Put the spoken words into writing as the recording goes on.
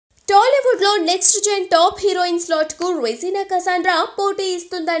టాలీవుడ్ లో next gen top heroine slot కు Regina Cassandra పోటీ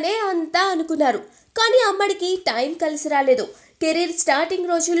ఇస్తుందనే అంతా అనుకున్నారు. కానీ అమ్మడికి టైం కలిసి రాలేదు. కెరీర్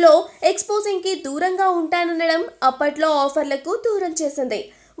స్టార్టింగ్ రోజుల్లో ఎక్స్పోజింగ్ కి దూరంగా ఉంటాననడం అప్పట్లో ఆఫర్లకు దూరం చేసింది.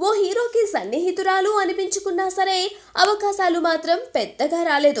 ఓ హీరోకి సన్నిహితురాలు అనిపించుకున్నా సరే అవకాశాలు మాత్రం పెద్దగా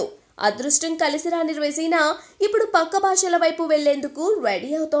రాలేదు. అదృష్టం కలిసి రాని రెజినా ఇప్పుడు పక్క భాషల వైపు వెళ్లేందుకు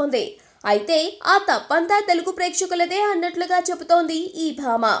రెడీ అవుతోంది. అయితే ఆ తప్పంతా తెలుగు ప్రేక్షకులదే అన్నట్లుగా చెబుతోంది ఈ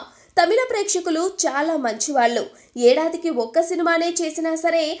భామ. తమిళ ప్రేక్షకులు చాలా మంచివాళ్ళు. ఏడాదికి ఒక్క సినిమానే చేసినా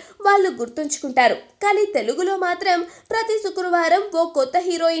సరే వాళ్ళు గుర్తుంచుకుంటారు. కానీ తెలుగులో మాత్రం ప్రతి శుక్రవారం ఓ కొత్త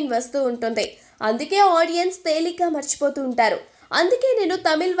హీరోయిన్ వస్తూ ఉంటుంది. అందుకే ఆడియన్స్ తేలిగ్గా మర్చిపోతూ ఉంటారు. అందుకే నేను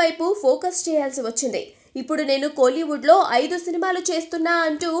తమిళ్ వైపు ఫోకస్ చేయాల్సి వచ్చింది. ఇప్పుడు నేను కోలీవుడ్లో 5 సినిమాలు చేస్తున్నా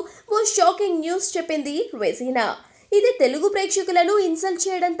అంటూ ఓ షాకింగ్ న్యూస్ చెప్పింది రెజినా. ఇది తెలుగు ప్రేక్షకులను ఇన్సల్ట్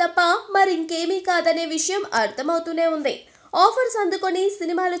చేయడం తప్ప మరింకేమీ కాదనే విషయం అర్థమవుతూనే ఉంది. ఆఫర్స్ అందుకొని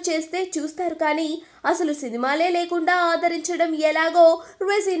సినిమాలు చేస్తే చూస్తారు, కానీ అసలు సినిమాలే లేకుండా ఆదరించడం ఎలాగో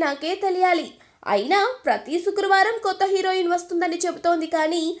రెజినాకే తెలియాలి. అయినా ప్రతి శుక్రవారం కొత్త హీరోయిన్ వస్తుందని చెబుతోంది,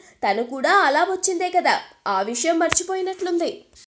 కానీ తను కూడా అలా వచ్చిందే కదా, ఆ విషయం మర్చిపోయినట్లుంది.